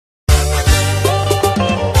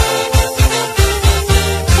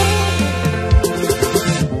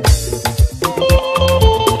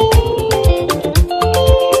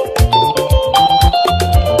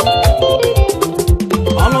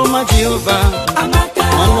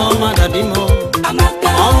Onoma dadimo,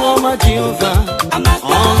 Onoma Jehovah,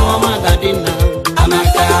 Onoma dadina,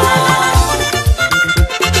 Amaka.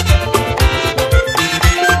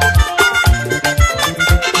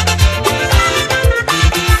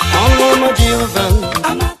 Onoma Jehovah.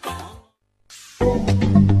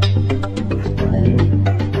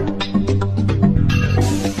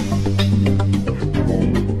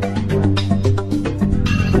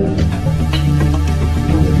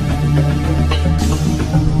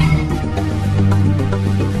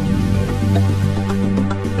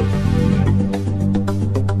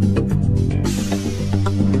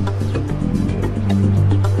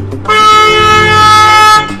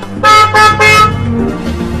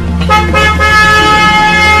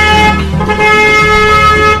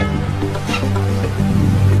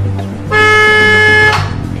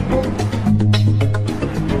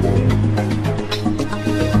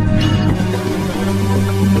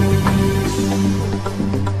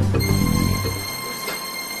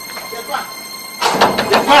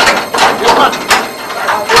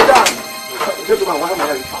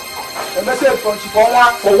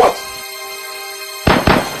 For what?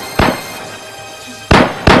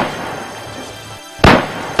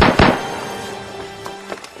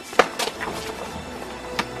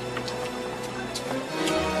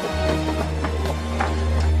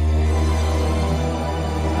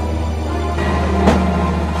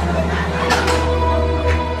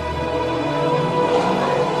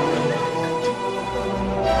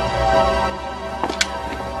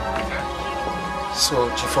 So,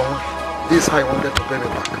 Chifon, this is how I wanted to pay me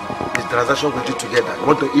back. The transaction we did together. You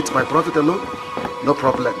want to eat my profit alone? No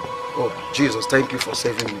problem. Oh, Jesus, thank you for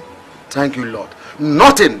saving me. Thank you, Lord.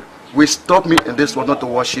 Nothing will stop me in this world not to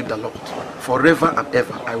worship the Lord. Forever and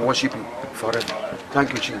ever, I worship you forever.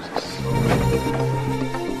 Thank you, Jesus.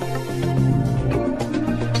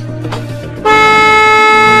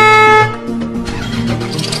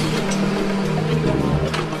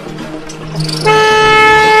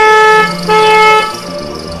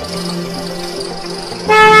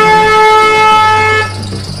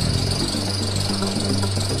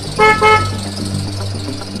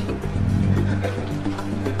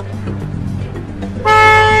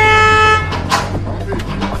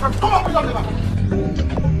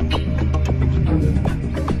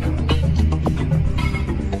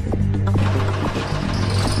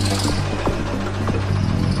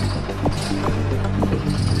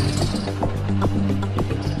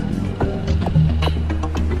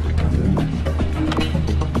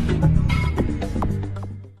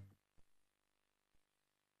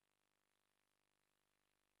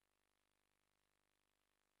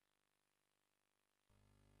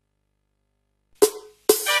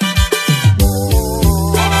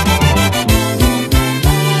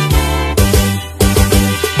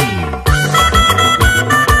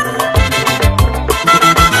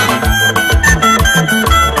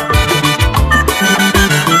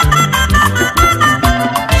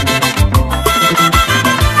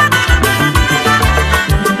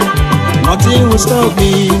 Nothing will stop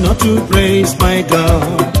me not to praise my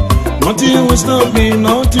God. Nothing will stop me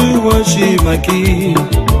not to worship my King.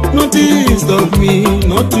 Nothing will stop me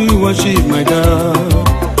not to worship my God.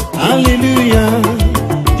 Hallelujah,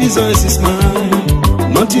 Jesus is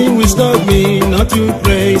mine. Nothing will stop me not to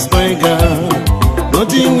praise my God.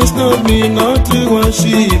 Nothing will stop me not to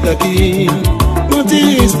worship the King.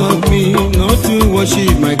 Nothing will stop me not to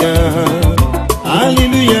worship my God.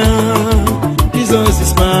 Hallelujah, Jesus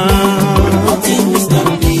is mine. Nothing will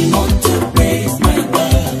stop me not to praise my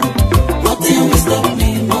God. Nothing will stop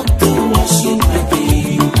me not to worship my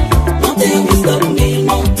King. Nothing will stop me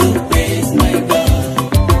not to praise my God.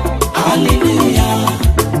 Hallelujah,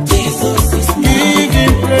 Jesus is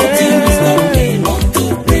mine. Nothing will stop me not to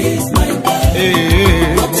praise my God.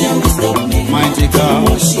 Nothing will stop me Mighty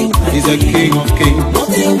God is the King of Kings.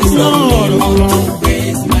 Nothing will stop me not to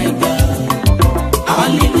praise my God.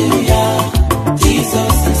 Hallelujah,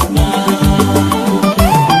 Jesus is mine.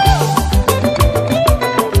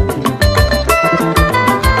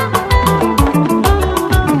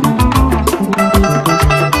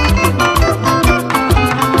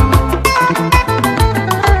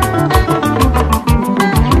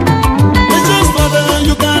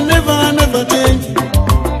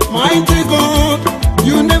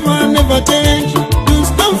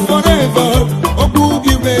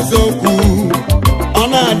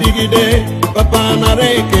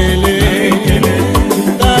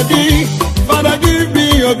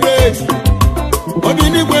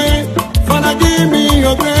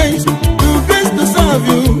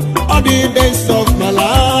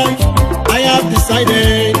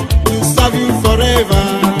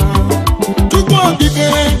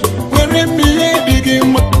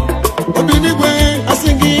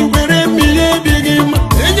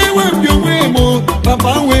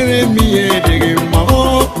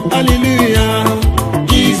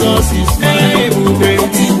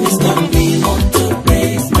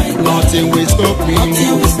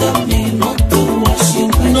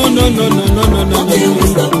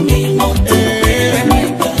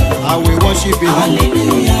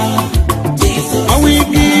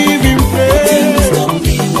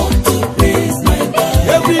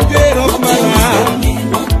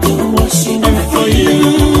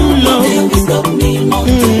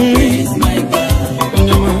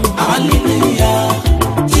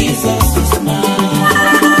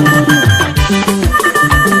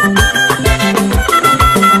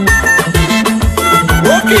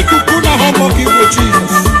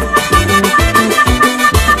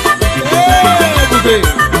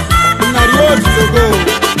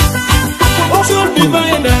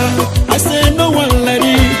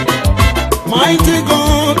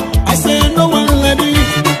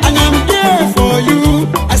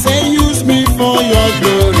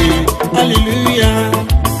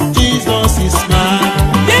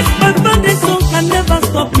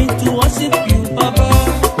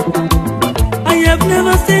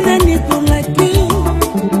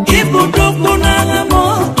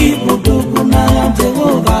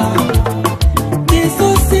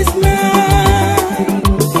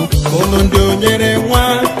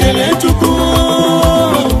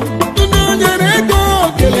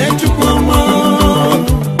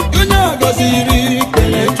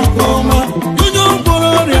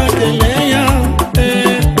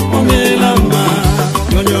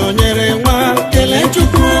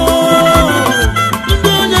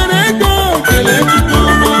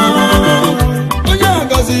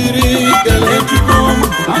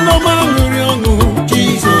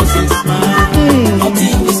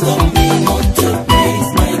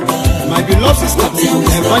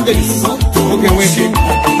 evangelist oge nweke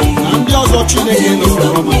na ndị ọzọ Chineke lụrụ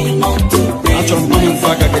ọma. Achọrọ m onye mfe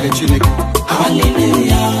aka kele Chineke.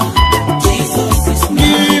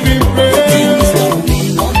 Give him praise.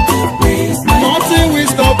 Nothing will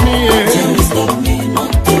stop me.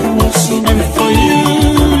 And for you,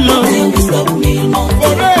 Lord,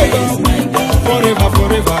 forever,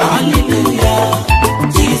 forever. Hallelujah,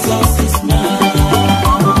 Jesus is mine.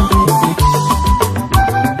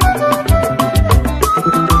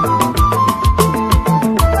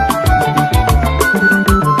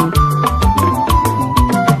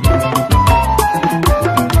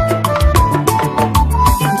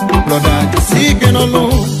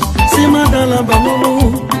 Si madala banolo,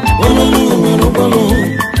 onolo wenobolo,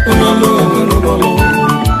 onolo wenobolo.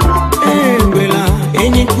 Bela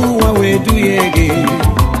enyiku wa wedu yege.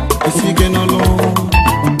 Sige nolo,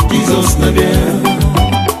 Jesus nabia.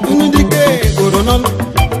 Unudike koronol,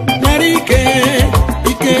 narike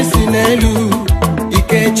ike sinelu,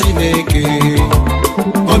 ike Chineke.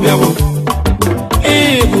 Obiawo,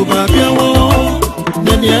 buba biawo,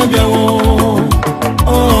 dania biawo,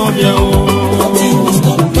 obiawo.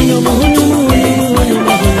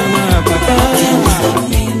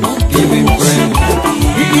 Give him praise.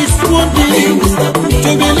 He is worthy to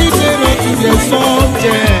be lifted up to the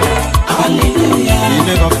exalted. Hallelujah. He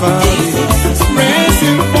never fails. Praise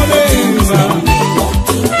him forever.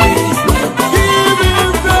 Give him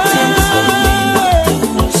praise.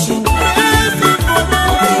 Praise him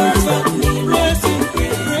forever. Praise him,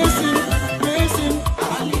 praise him, praise him.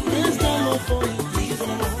 Praise the Lord for his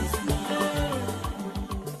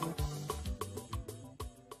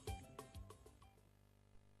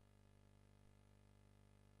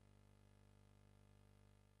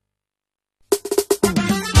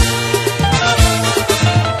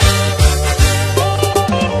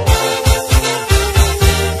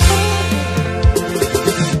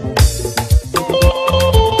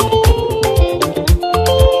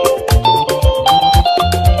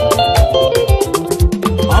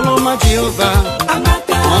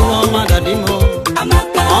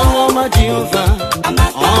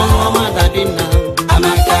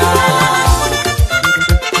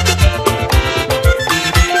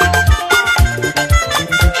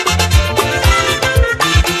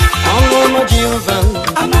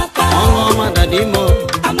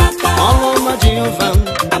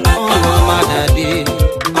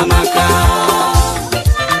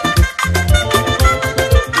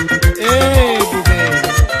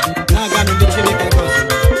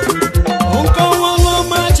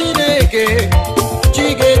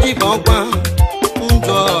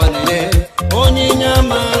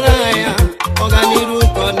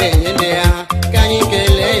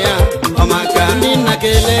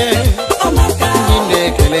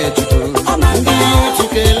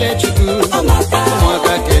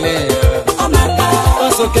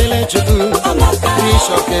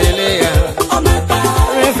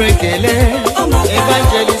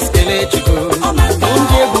evangelist kele Chukwu,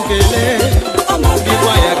 ndị egwu kele, ndị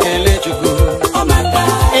kwaya kele Chukwu,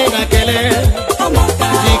 ịga kele,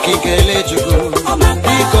 diki kele Chukwu,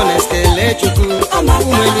 dikones kele Chukwu,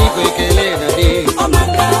 ụmụ eluigwe kele dadi.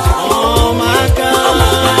 Ọmaka,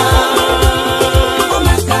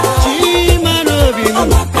 Chimanobi m,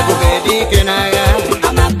 ebube dike n'agha.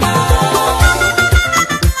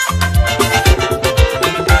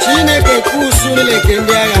 Chineke kwụsịrị eke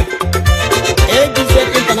ndị agha.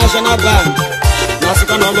 International Band na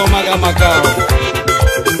sika na ọlụ maga maka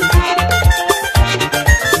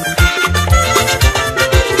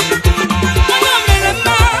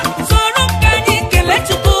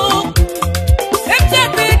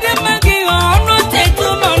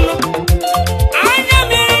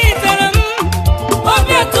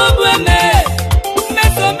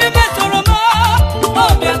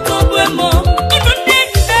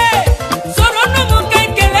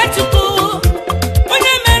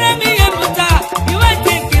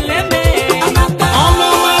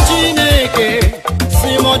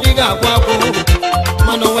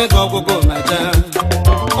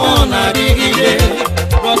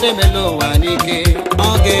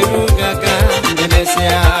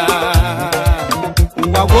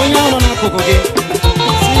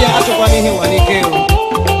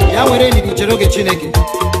Chineke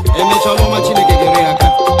emechala ọma Chineke gere aka.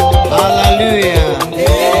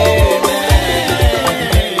 Hallelujah.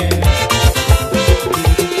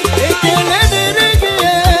 Ekele dịrị gị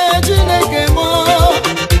Chineke m,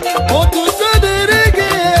 otuto dịrị gị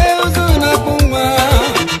ụzọ na-akpụ nwa,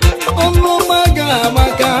 ọmụma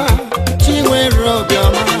ga-amaka Chi nwere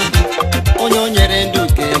obiọma, onye o nyere ndụ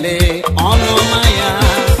kelee ọnụọma ya,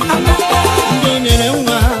 ndị o nyere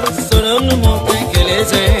nwa soro ọnụ m ekele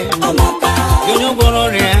eze.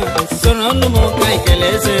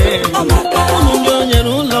 keleze. Unundo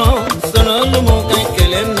nyerulo, sorolu mo kai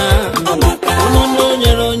kelena. Unundo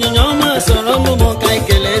nyero nyama, sorolu mo kai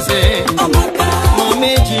keleze.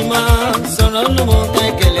 Mame jima, sorolu mo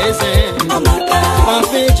kai keleze.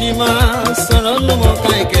 Pape jima, sorolu mo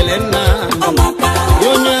kai kelena.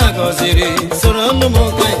 Yonya goziri, sorolu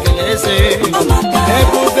mo kai keleze.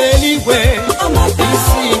 Eko beligwe,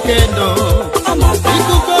 isi kendo.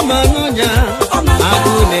 Ikuko mangonya,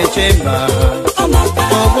 agune chemba.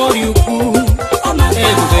 Obori uku,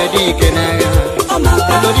 ebedi kenaya.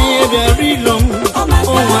 Obori eberi lom,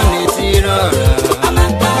 omane tirara.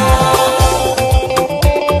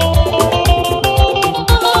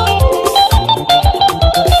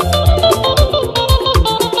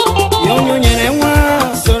 Yonyo nyerewa,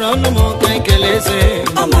 sorolo mo kai keleze.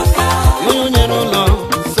 Yonyo nyerulo,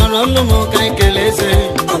 sorolo mo kai keleze.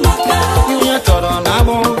 Yonyo toro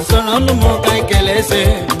nabo, sorolo mo kai keleze.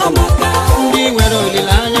 Ndi nwere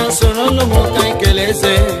lilanya, sorolo mo kai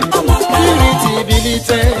keleze. Iriti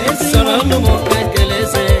bilite, sorolo mo kai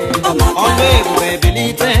keleze. Obe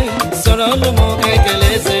bilite, sorolo mo kai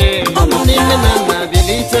keleze. Nime nana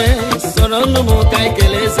bilite, sorolo mo kai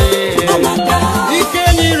keleze. Ike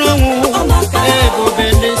nirongu, ebo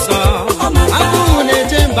bendeso. Akune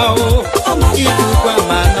jembao, ikukwa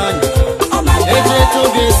manonyo. Eje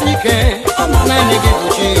tobe sike, nani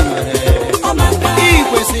gebuchimere.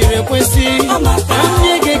 Ikwesiri ekwesi,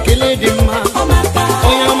 amyege kele dimma.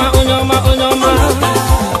 Onyoma, onyoma, onyoma.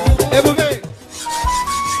 Ebube.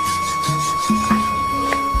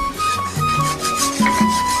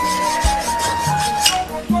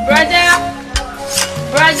 Brother.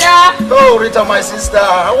 Oh, Rita, my sister,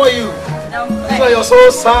 how are you? That's why you're so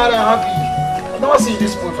sad and happy. I've never seen you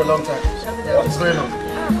this mood for a long time. What's going on?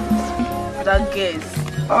 That guess.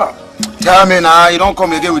 Tell me now, you don't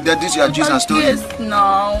come again with that. This your Jesus story. Yes,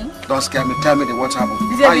 no. Don't scare me. Tell me what happened.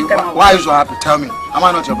 Why are you so happy? Tell me. Am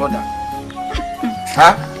I not your brother?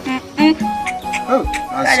 Huh? Oh,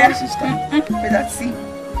 that's your sister. Brother,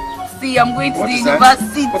 see, I'm going to What the is that?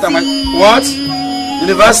 university. What am I? What?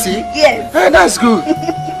 University? Yes. Hey, that's good.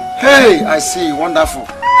 Hey, I see. Wonderful.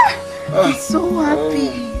 I'm so happy.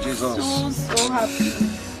 Oh, Jesus. So happy.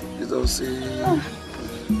 Jesus, see.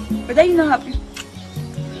 But are you not happy?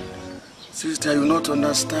 Sister, you not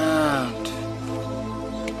understand.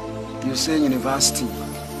 You're saying university,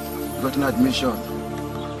 you got an admission.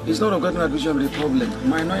 It's not of getting admission with the problem.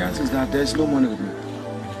 My annoyance is that there's no money with me.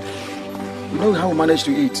 You know how we manage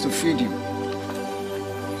to eat, to feed you.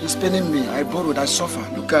 He's paying me, I borrowed, I suffer.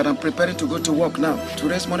 Look at, I'm preparing to go to work now, to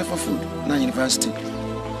raise money for food, now university.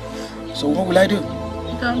 So what will I do?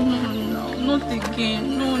 No, not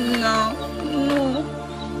again. No.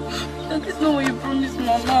 That is not what you promised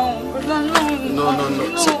Mama.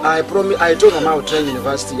 No. See, I told Mama I would train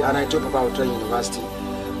university, and I told Papa I would train university.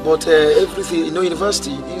 But everything,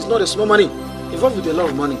 university is not a small money. Involved with a lot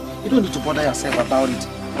of money. You don't need to bother yourself about it.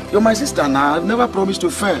 You're my sister now. I've never promised to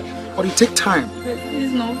fail, but it takes time.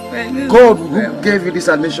 It's not fair. God who gave you this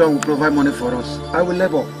admission will provide money for us. I will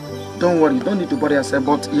labor. Don't worry. You don't need to bother yourself,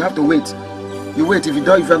 but you have to wait. You wait. If you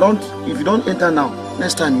don't enter now,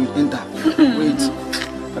 next time you enter. Wait.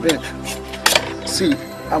 I beg. See,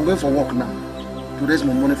 I'm going for work now to raise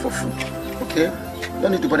more money for food. Okay?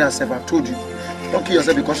 Don't need to bother yourself. I've told you. Don't kill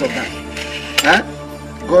yourself because of that. Huh?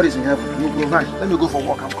 God is in heaven. He will provide. Let me go for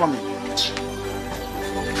work. I'm coming.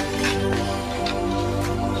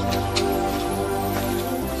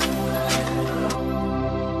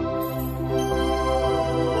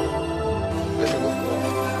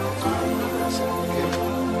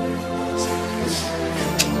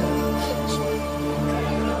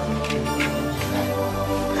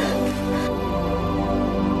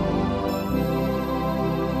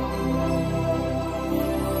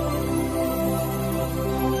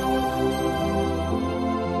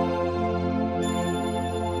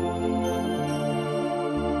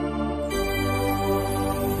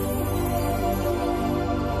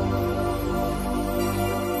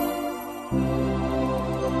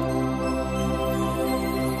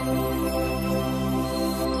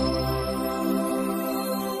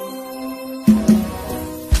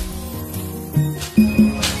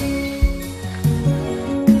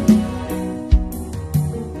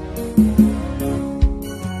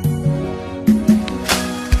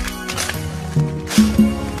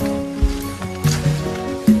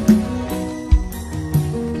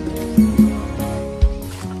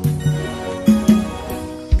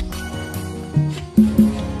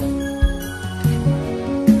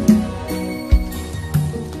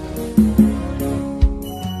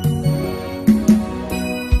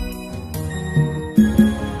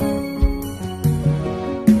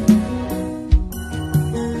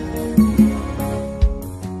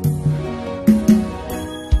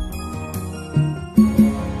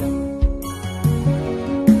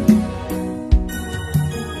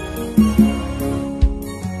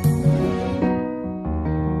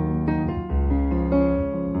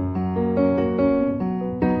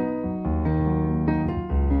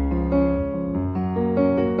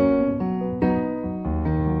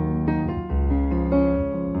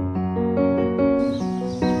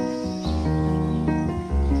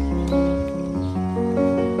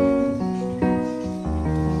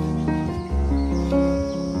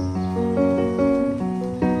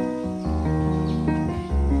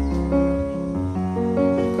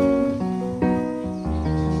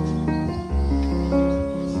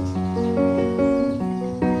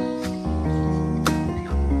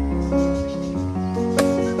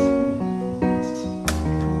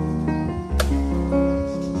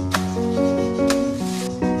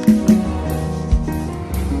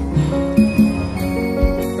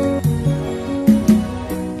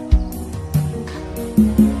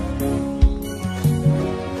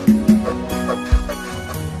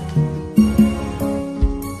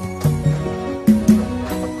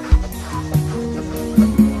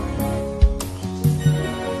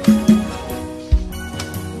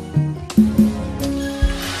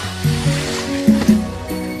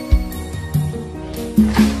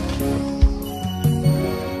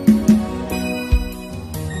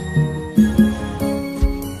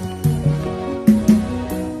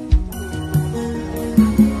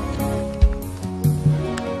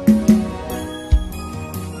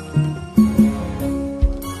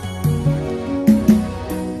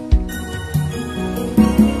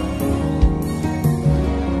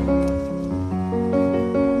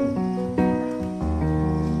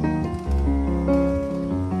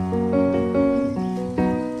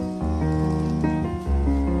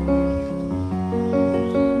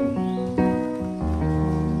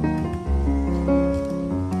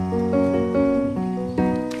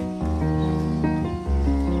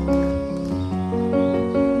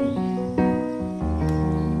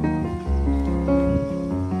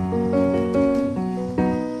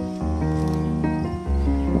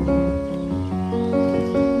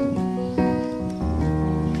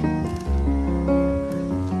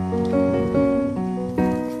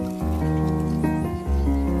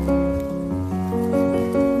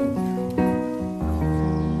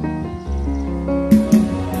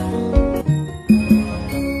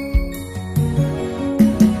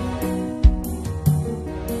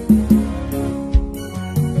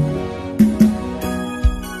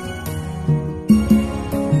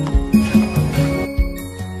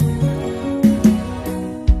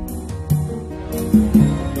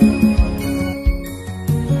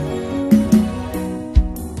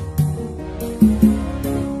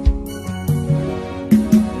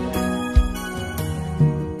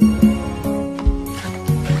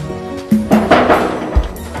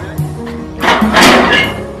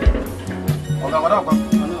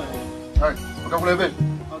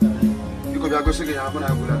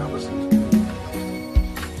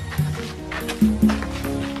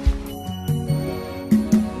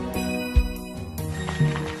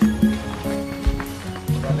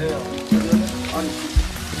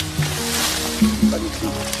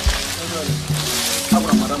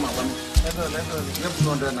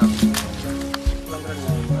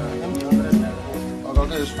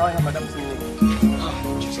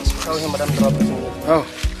 Oh.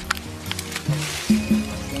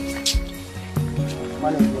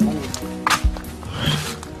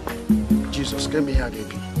 Jesus, give me here,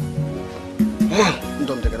 baby.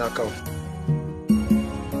 Don't take it out.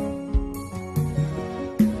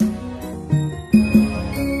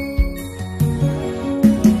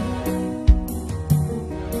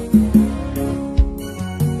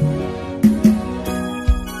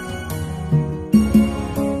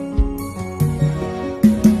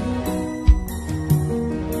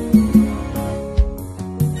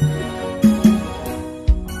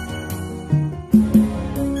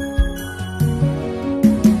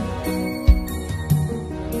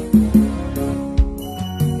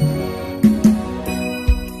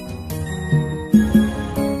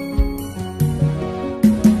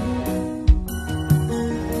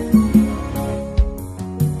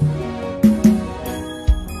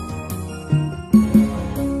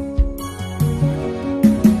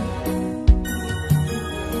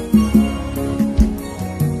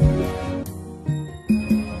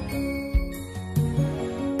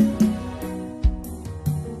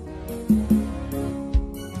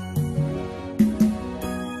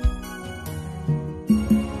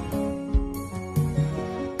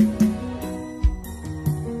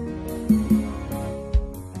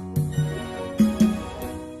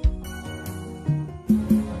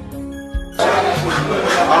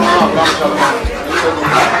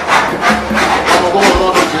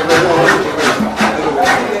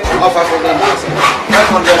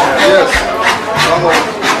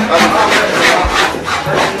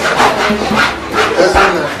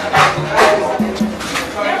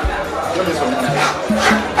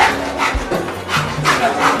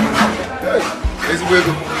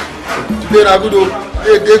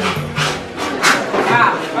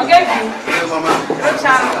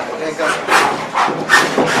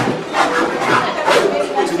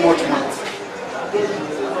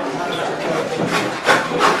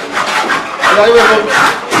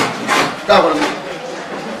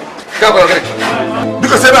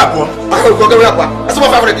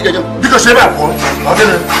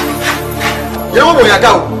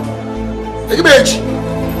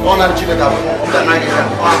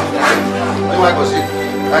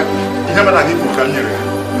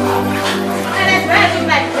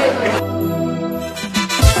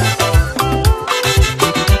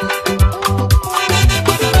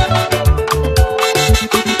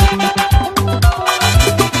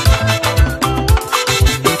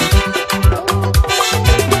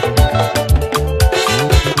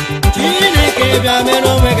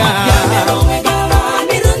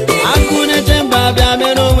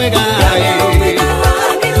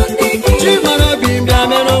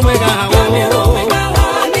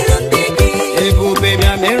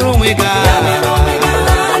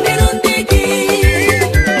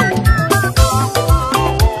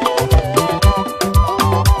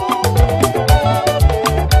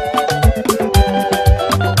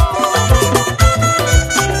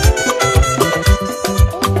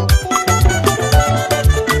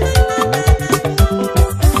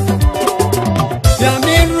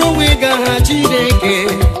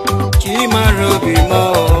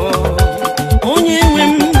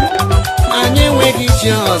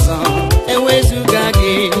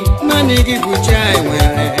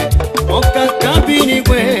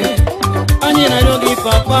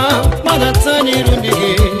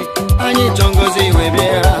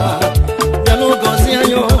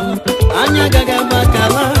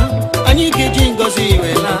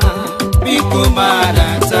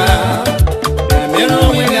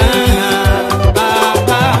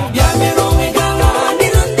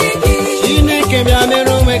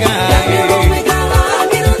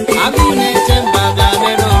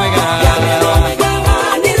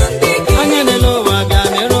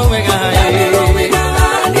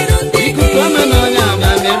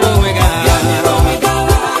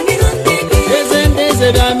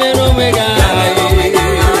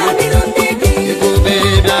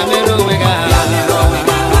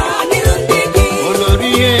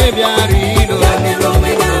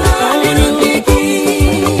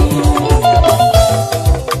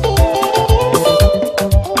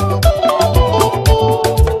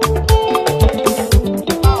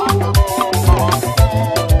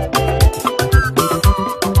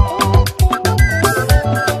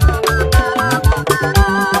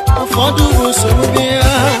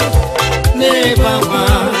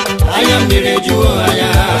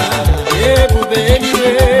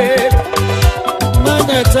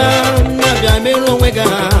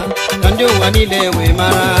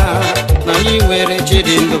 nwere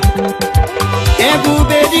chidindo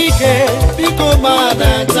ebube dike biko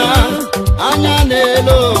madata anya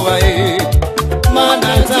n'elu ụwa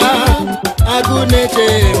madata agụ na-eche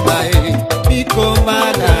mba biko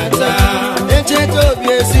madata echeta obi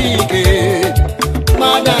esi ike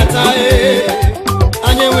madata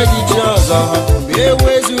anya enweghị chi ọzọ mgbe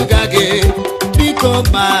ewezuga gị biko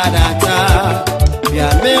madata bịa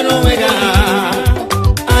mere onwe gị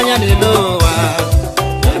anya n'elu ụwa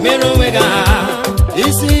bịa mere onwe gị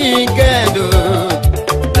isi nke ndụ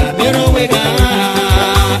bịa mere onwe gị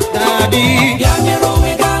dadị bịa mere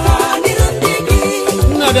onwe gị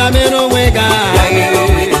nna bịa mere onwe gị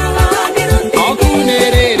ọkụ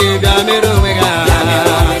na-ere bịa mere onwe gị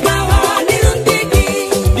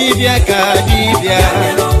dibịa ka dibịa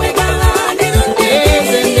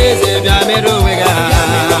eze ndị eze bịa mere onwe gị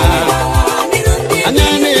anya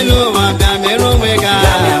n'elu ụwa bịa mere onwe gị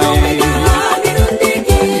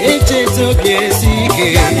echeta oge esi ike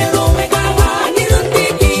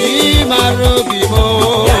chi mara obi m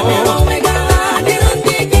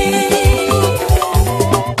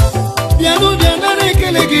bịanụ bịa nara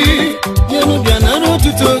ekele gị bịanụ bịa nara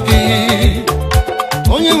otuto gị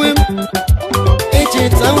onye nwe m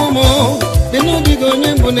echetawo m bịanụ dịghị onye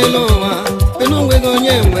mbụ n'elu ụwa bịanụ onweghị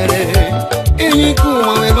onye nwere enyi nke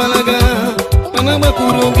ụwa wee balaga mana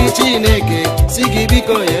gbakwuru gị Chineke si gị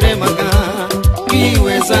biko nyere maka gị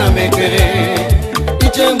weza m ekpere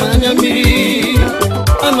iche m anya mmiri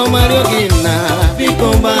anọmario gị na biko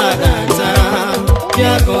gbadata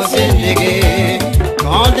bịa gọzie ndị gị ka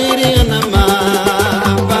ọ dịrị ya na mma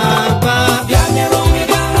papa bịa mere onwe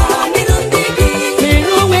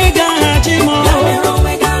gị aha chi m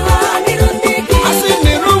asị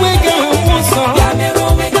mere onwe gị aha mmụọ nsọ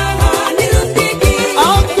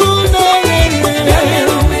ọkụ na-ere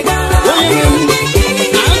onye m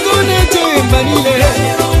agụ na-eche mba niile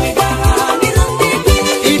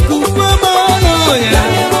ikuku ọmara ya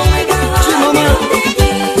chimọma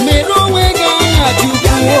mere onwe gị aha chukwu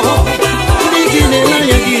ndị gị na-ele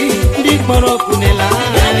anya gị ndị kpọrọ ọkụ na-ele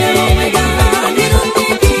anya gị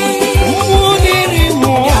mmụọ dịrị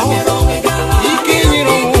mmụọ ike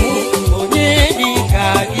nyere ọnwụ onye dị ka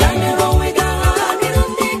gị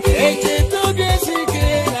echeta oge esi ike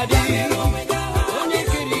na dị onye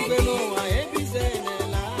kere igwe n'ụwa ebize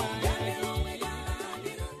n'ele anya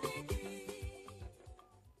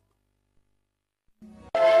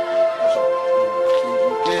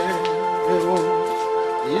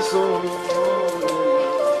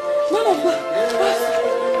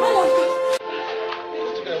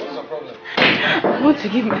I want to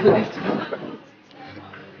give my life to Christ.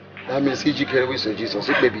 That means he carry with Jesus.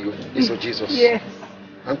 It may be you. It's Jesus. Yes.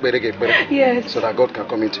 Yes. So that God can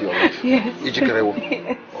come into your life. Yes. Yes.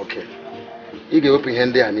 Okay. You get open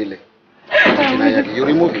hand there and you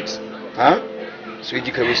remove it. Huh? So you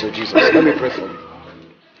carry with Jesus. Let me pray for you.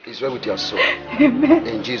 It's well with your soul. Amen.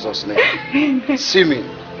 In Jesus' name. Amen. See me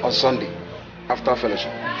on Sunday after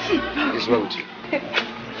fellowship. It's well with you.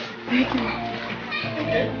 Thank you.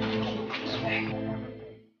 Okay.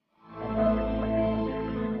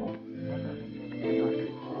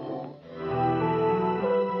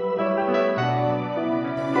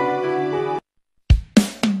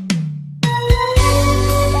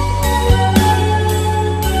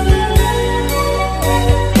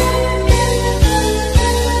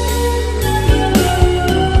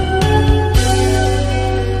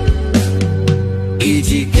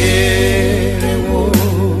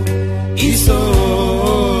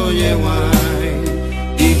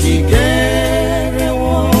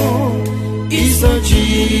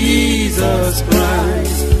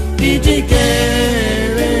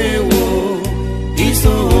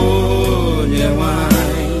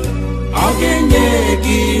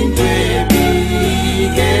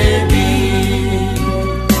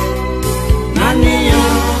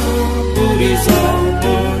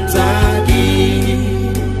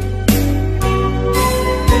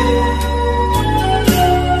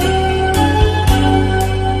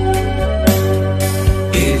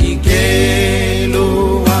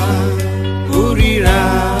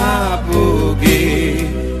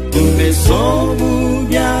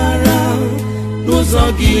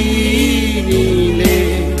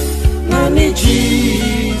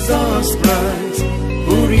 Jesus Christ,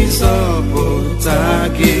 who is up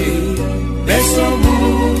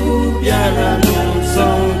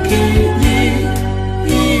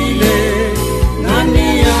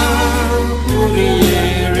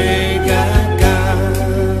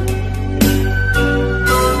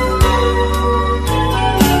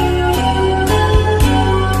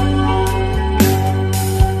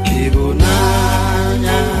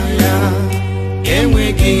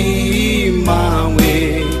enweghị mma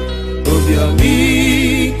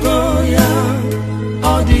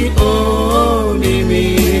omimi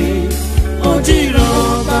o jiri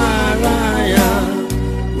ọbara ya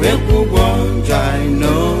wee kwụgwọ njọ anyị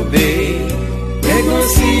n'obe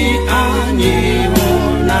egosi anyị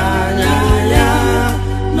ịhụnanya ya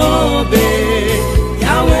n'obe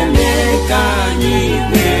ya wee mee ka anyị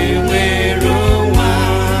wee nwere onwe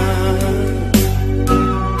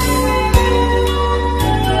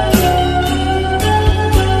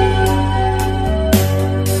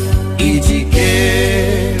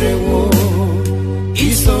ijikerewo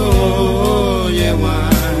iso onye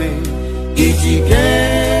nwanyị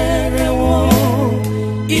ijikerewo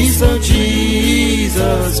iso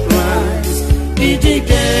Jesus Christ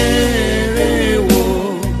ijikerewo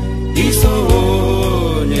iso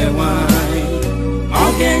onye nwanyị ọ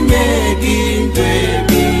ga-enye gị ndụ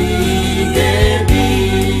ebighị ebi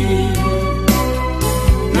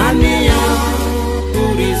naanị ya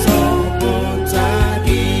pụrụ ịzọpụta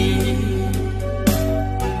gị.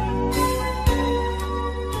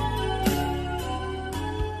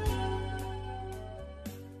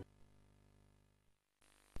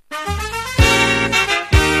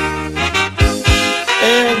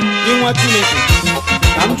 Gị nwa Chineke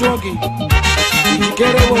ka m jụọ gị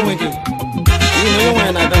ijikere onwe gị n'ihi na onye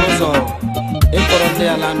nwanyị na-aga n'ụzọ ịkpọrọ ndị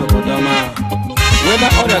ala n'obodo ọma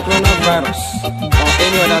whether ọrịa coronavirus or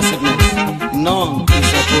any other sickness, none is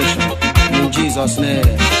your portion in Jesus'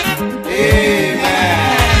 name. Amen.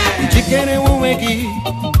 Ijikere onwe gị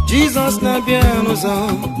Jizọs na-abịa n'ụzọ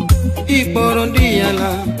ịkpọrọ ndị ala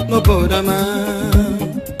n'obodo ọma.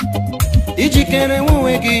 Ijikere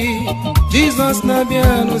onwe gị Jizọs na-abịa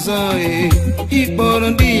n'ụzọ ịkpọrọ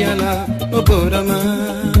ndị ala n'obodo ọma.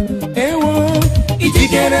 Ewo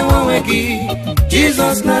ijikere onwe gị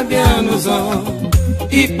Jizọs na-abịa n'ụzọ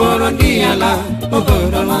ịkpọrọ ndị ala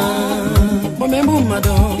n'obodo ọma. Omemgbu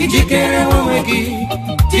mmadụ ijikere onwe gị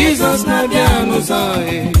Jizọs na-abịa n'ụzọ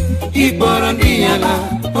ịkpọrọ ndị ala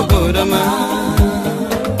n'obodo ọma.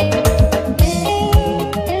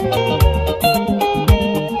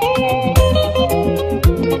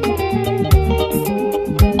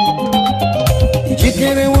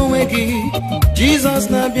 Ijikere onwe gị Jizọs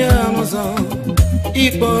na-abịa n'ụzọ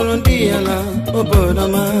ịkpọrọ ndị ala obodo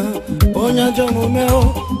ọma. Onye ajọ omume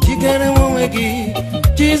jikere onwe gị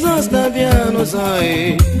Jizọs na-abịa n'ụzọ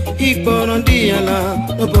ịkpọrọ ndị ala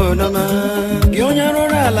obodo ọma. Gị onye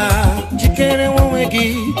rụrụ ala jikere onwe gị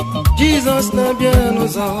Jizọs na-abịa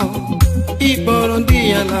n'ụzọ ịkpọrọ ndị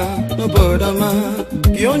ala obodo ọma.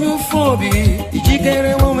 Gị onye ụfụ obi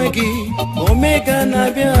ijikere onwe gị Omega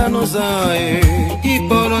na-abịa n'ụzọ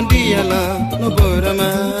ịkpọrọ ndị ala n'obodo ọma.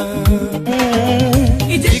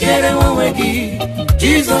 Ijikere onwe gị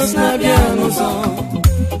Jizọs na-abịa n'ụzọ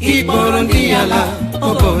ịkpọrọ ndị ala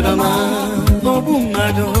n'obodo ọma. Ogbu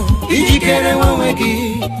mmadụ ijikere onwe gị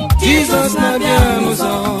Jizọs na-abịa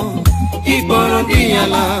n'ụzọ ịkpọrọ ndị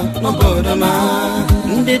ala n'obodo ọma.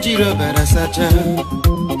 Ndị jiri ọbara sachaa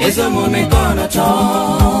ezi omume ka ọ na-achọ.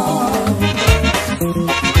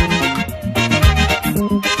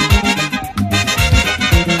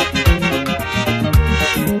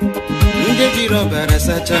 Ndị jiri ọbara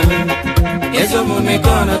sachaa ezi omume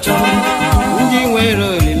ka ọ na-achọ. Ndị nwere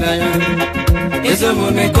olileanya ezi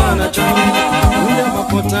omume ka ọ na-achọ. Ndị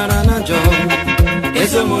gbapụtara na njọ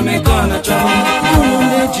ezi omume ka ọ na-achọ. Ụmụ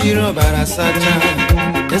ndị jiri ọbara sachaa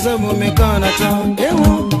ezi omume ka ọ na-achọ. Ewu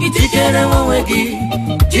ijikere onwe gị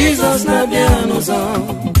Jizọs na-abịa n'ụzọ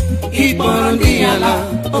ịkpọrọ ndị ala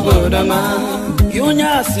obodo ọma. Gị onye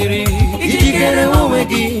asịrị ijikere onwe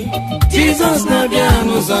gị Jizọs na-abịa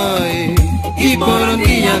n'ụzọ ịkpọrọ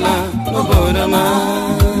ndị ala n'obodo ọma.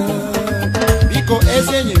 Biko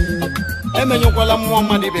ezi enyi m emenyekwala mmụọ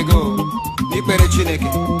mmadụ ibe gị n'ikpere Chineke,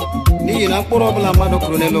 n'ihi na mkpụrụ ọbụla mmadụ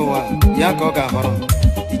kụrụ n'elu ụwa ya ka ọ ga-aghọrọ.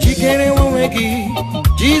 Ijikere onwe gị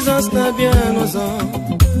Jizọs na-abịa n'ụzọ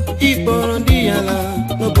ịkpọrọ ndị ala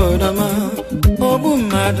n'obodo ọma. Ogbu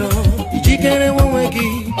mmadụ ijikere onwe gị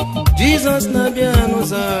Jizọs na-abịa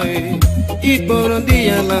n'ụzọ ịkpọrọ ndị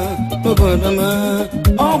ala n'obodo ọma.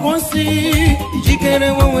 Ọgwụ nsị ijikere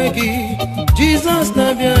onwe gị Jizọs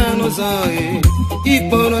na-abịa n'ụzọ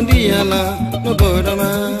ịkpọrọ ndị ala n'obodo ọma.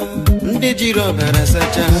 Ndị jiri ọbara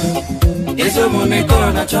sachaa ezi omume ka ọ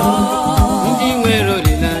na-achọ. Ndị nwere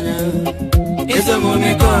olileanya ezi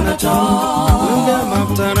omume ka ọ na-achọ. Ndị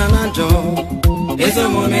amapụtara na njọ ezi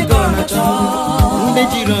omume ka ọ na-achọ. Ndị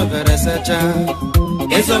jiri ọbara sachaa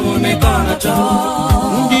ezi omume ka ọ na-achọ.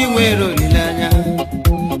 Ndị nwere olileanya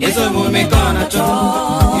ezi omume ka ọ na-achọ.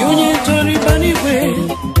 Onye chọrọ ịba n'igwe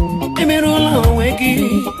emerụla onwe gị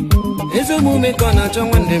ezi omume ka ọ na-achọ.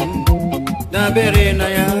 Nwanne m dabere na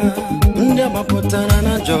ya. Ndị agbapụtara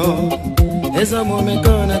na njọ Esa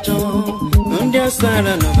momekona cho Ndia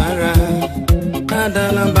sara novara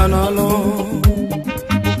Adalambanolo.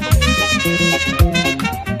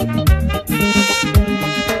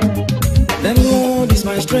 The Lord is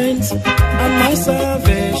my strength and my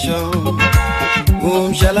salvation.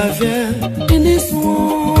 Whom shall I fear in this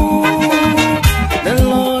world? The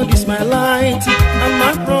Lord is my light and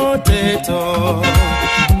my protector.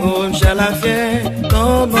 Whom shall I fear?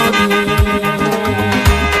 Nobody.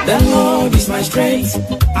 The Lord is my strength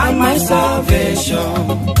and my salvation.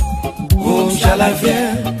 Whom shall I fear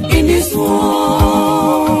in this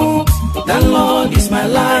world? The Lord is my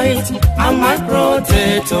light and my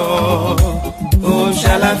protector. Whom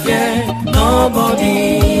shall I fear? Nobody.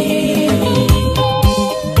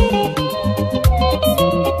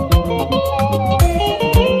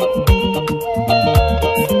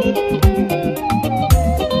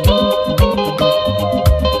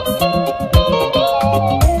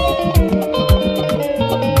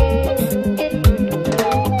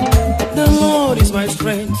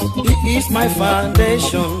 He is my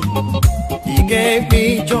foundation. He gave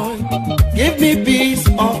me joy, gave me peace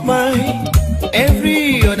of mind.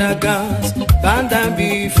 Every other God bow down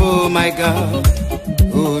before my God.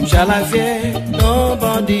 Whom shall I fear?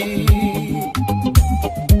 Nobody.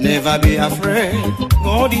 Never be afraid.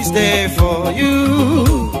 God is there for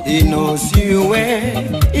you. He knows you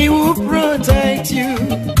well. He will protect you.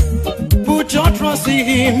 Put your trust in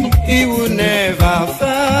Him. He will never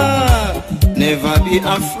fail. Never be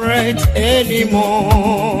afraid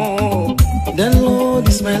anymore. The Lord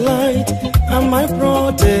is my light and my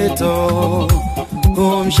protector.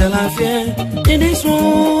 Whom shall I fear in this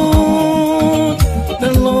world?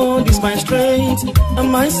 The Lord is my strength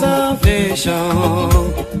and my salvation.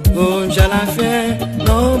 Whom shall I fear?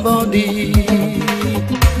 Nobody.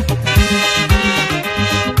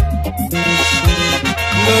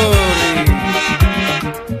 Glory.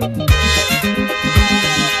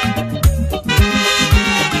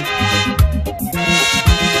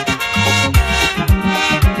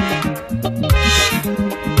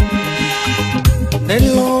 The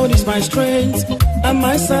Lord is my strength and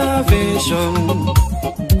my salvation.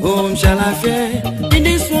 Whom shall I fear in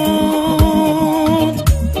this world?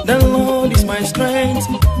 The Lord is my strength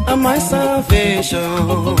and my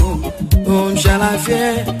salvation. Whom shall I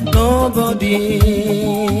fear? Nobody.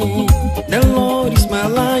 The Lord is my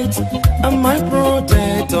light and my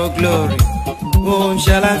protector. Glory. Whom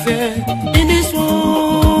shall I fear in this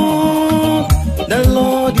world? The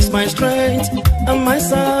Lord is my strength and my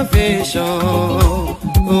salvation.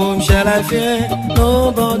 Whom shall I fear?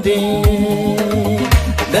 Nobody.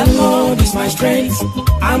 The Lord is my strength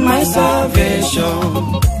and my salvation.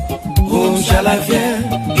 Whom shall I fear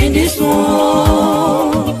in this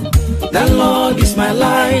world? The Lord is my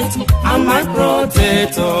light and my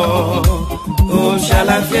protector. Whom shall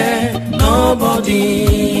I fear? Nobody.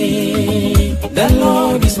 The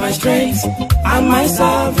Lord is my strength and my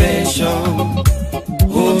salvation.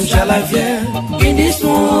 Whom shall I fear in this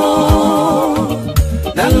world?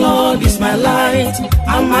 The Lord is my light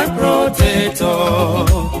and my protector.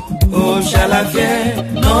 Whom shall I fear?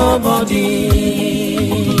 Nobody.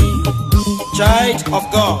 Child of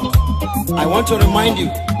God, I want to remind you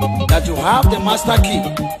that you have the master key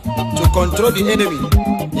to control the enemy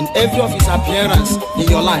in every of his appearance in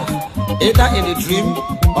your life, either in a dream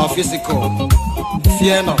or physical.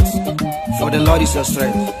 Fear not, for the Lord is your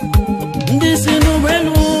strength. This is no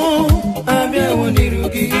well, Abia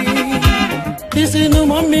Wonirugi. This is no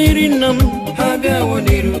Mamirinam, Abia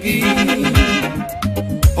Wonirugi.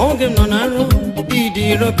 Ogem Nonaro,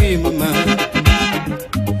 Idi Robi Mama.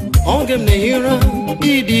 Ogem Nehira,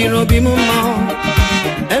 Idi Robi Mama.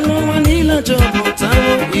 Hello Manila Jobo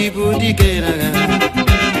Tawo, Ibu Dikeraga.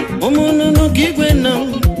 Omono no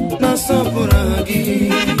Gigwenam, Nasapuragi.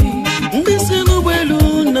 This is no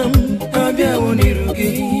Welunam, Abia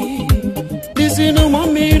Wonirugi. This is no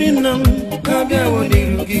Mamirinam, Abia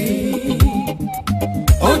Wonirugi.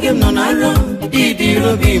 Ogem Nonaro, Idi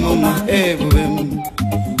Robi Mama, Ebum.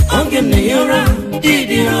 Ogem Nehira,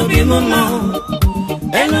 Idi Robi Mama.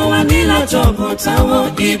 Hello Manila Jobo Tawo,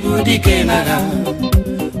 Ibu Dikeraga.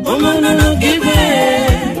 Omono no Gigwe,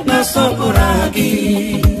 Nasapuragi.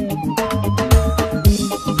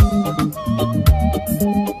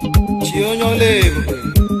 Chionyo lebu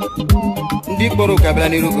Ndikboro kabla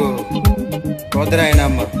nirugo Kodra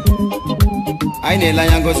inama Aine la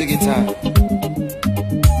yangozi gita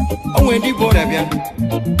Onwe ndikboro abia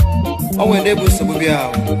Onwe ndebu sabubia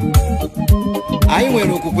Aiwe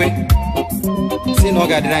rukukwe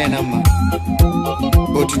Sinoga dira inama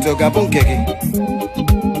Otito gabon keke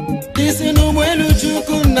Disi no mwelu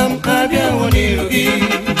chukunam abia wonirugi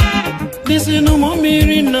Disi no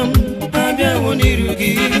momiri nam abia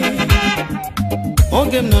wonirugi.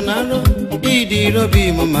 Ogem no naro idi robi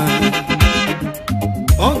mama.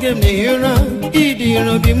 Ogem ni hira idi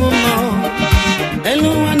robi mama.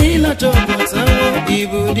 Elo anila chopo sawo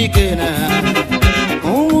ibu dikena.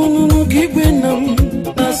 Onu kigwe nam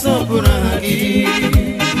nasapuragi.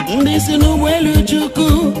 Disi no welu chuku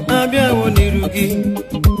abia wonirugi.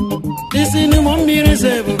 Disi no momiri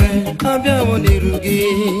sebube abia wonirugi.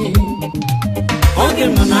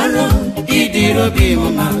 Ogem no naro idi robi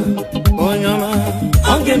mama. Onyama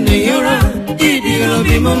ogem ne yora idi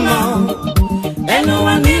robi mama. Eno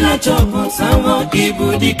wanila chopo sawo ibu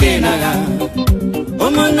dikenaga.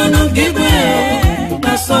 Omano no kigwe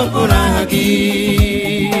nasapuragi.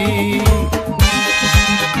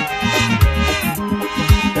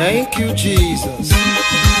 Thank you, Jesus.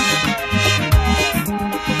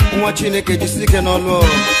 Nwa Chineke jisike n'ọlụ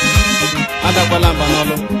adakwala mba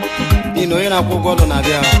n'ọlụ ino onye na-akwụ ụgwọ ọlụ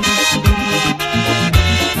na-abịa.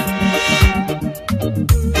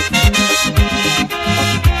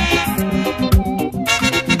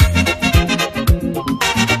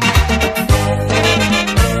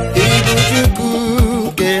 Ibu Chukwu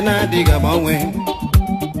ke na-adịghị agbanwe.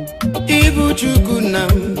 Ibu Chukwu nna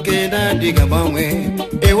m ke na-adịghị agbanwe.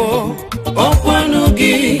 Ewo ọkwanụ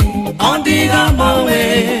gị ọ dịghị agbanwe.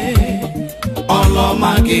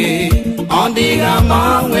 Ọlọma gị ọ dịghị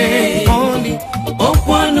agbanwe.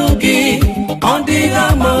 Ọkwanụ gị ọ dịghị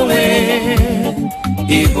agbanwe.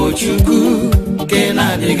 Ibu Chukwu ke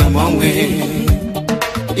na-adịghị agbanwe.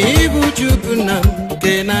 Ibu Chukwu nna m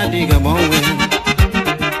ke na-adịghị agbanwe.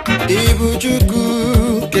 Ibu Chukwu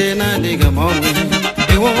ke na-adịghị agbanwe.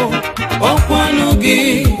 Ewo ọkwanụ gị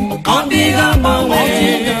ọ dịghị agbanwe.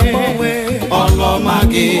 Ọlọma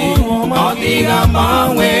gị ọ dịghị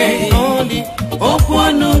agbanwe.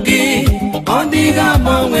 Ọkwanụ gị ọ dịghị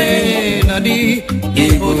agbanwe. Nadi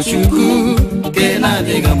Ibu Chukwu ke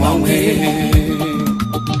na-adịghị agbanwe.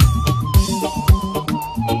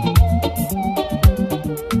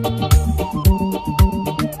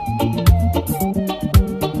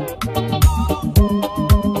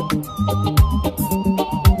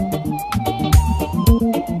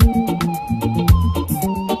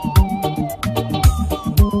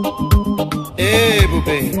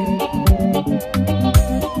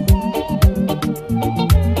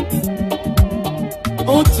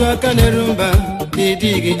 Otu aka na-erumba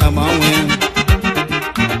ịdịghị agbanwe.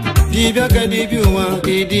 Dibịa ka dibịa ụwa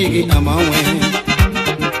ịdịghị agbanwe.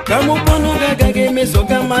 Ka mụ kpọnụ ga-agaghị emeso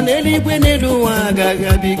kama n'eluigwe n'elu ụwa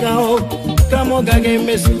ga-agabiga. Ka mụ gaghị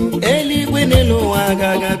emeso eluigwe n'elu ụwa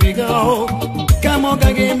ga-agabiga. Ka mụ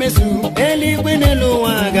gaghị emeso eluigwe n'elu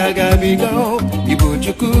ụwa ga-agabiga. Ibu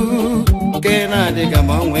Chukwu ke na-adịghị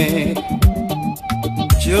agbanwe.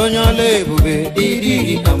 Chi onye ọla ebube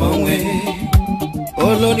ịdịghị agbanwe.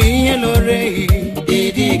 Olori ihe lore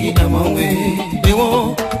ịdịghị agbanwe. Ewo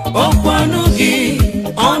ọkwanụ gị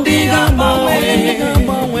ọ dịghị agbanwe.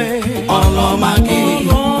 Ọlọma gị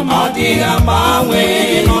ọ dịghị agbanwe.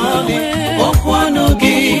 Ọkwanụ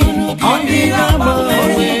gị ọ dịghị agbanwe.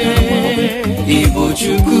 Ibu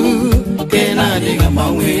Chukwu ke na-adịghị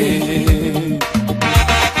agbanwe.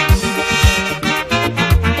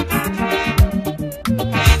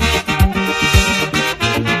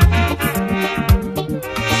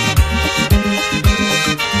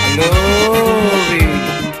 Glory.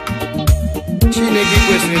 Chineke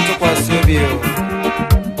kwesịrị ntụkwasị obi.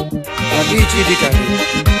 Adịghị chi dịka gị.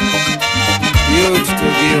 Ihe otuto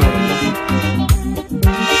gị.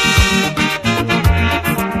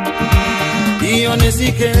 Ihe ọ na-esi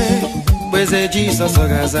ike bụ eze Jizọs ọ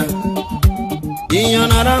ga-aza. Ihe ọ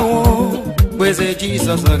na-arahụ bụ eze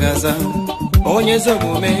Jizọs ọ ga-aza. Onye ezi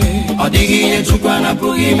omume ọ dịghị ihe Chukwu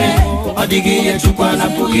anapụghị ime. Ọ dịghị ihe Chukwu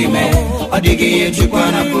anapụghị ime. Ọ dịghị ihe Chukwu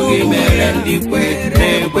anapụghị imere ndị kwere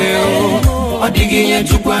ekwe. Ọ dịghị ihe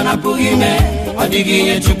Chukwu anapụghị ime. Ọ dịghị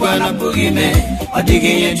ihe Chukwu anapụghị ime. Ọ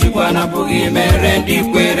dịghị ihe Chukwu anapụghị imere ndị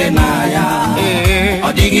kwere na ya. Ọ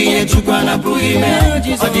dịghị ihe Chukwu anapụghị ime.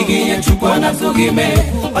 Ọ dịghị ihe Chukwu anapụghị ime.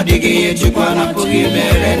 Ọ dịghị ihe Chukwu anapụghị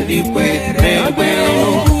imere ndị kwere ekwe.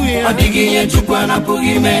 Ọ dịghị ihe Chukwu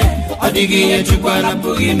anapụghị ime. Ọ dịghị ihe Chukwu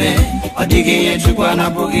anapụghị ime. Ọ dịghị ihe Chukwu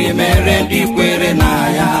anapụghị imere ndị kwere na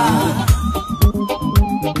ya.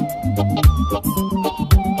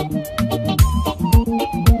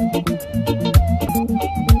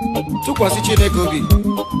 Tụkwasị Chineke obi,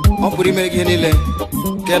 ọ pụrụ ime ihe niile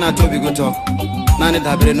nke na-atọ obi gị ụtọ, naanị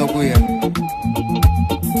dabere n'okwu ya.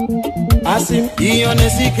 Asị m ihe ọ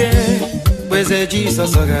na-esi ike bụ eze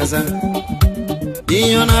Jizọs ọ ga-aza.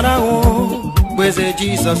 Ihe ọ na-arahụ bụ eze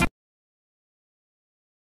Jizọs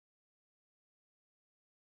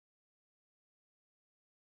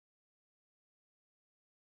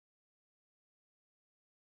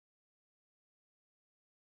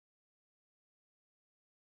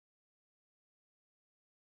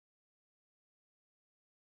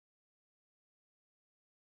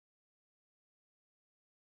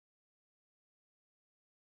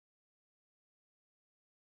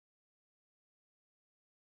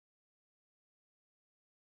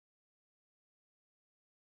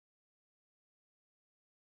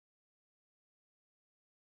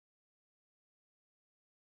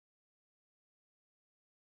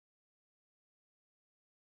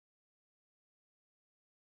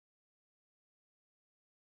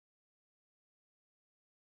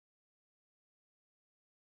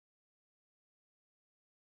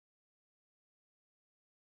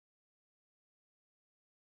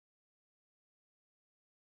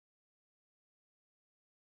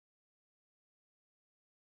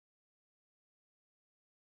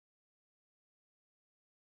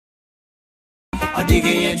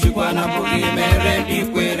Odigiye chukwa na pugi mere ndi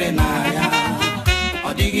kwere na ya.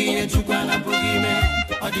 Odigiye chukwa na pugi me.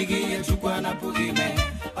 Odigiye chukwa na pugi me.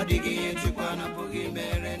 Odigiye chukwa na pugi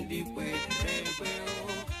mere ndi kwere kwe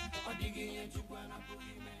o. Odigiye chukwa na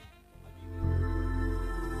pugi me.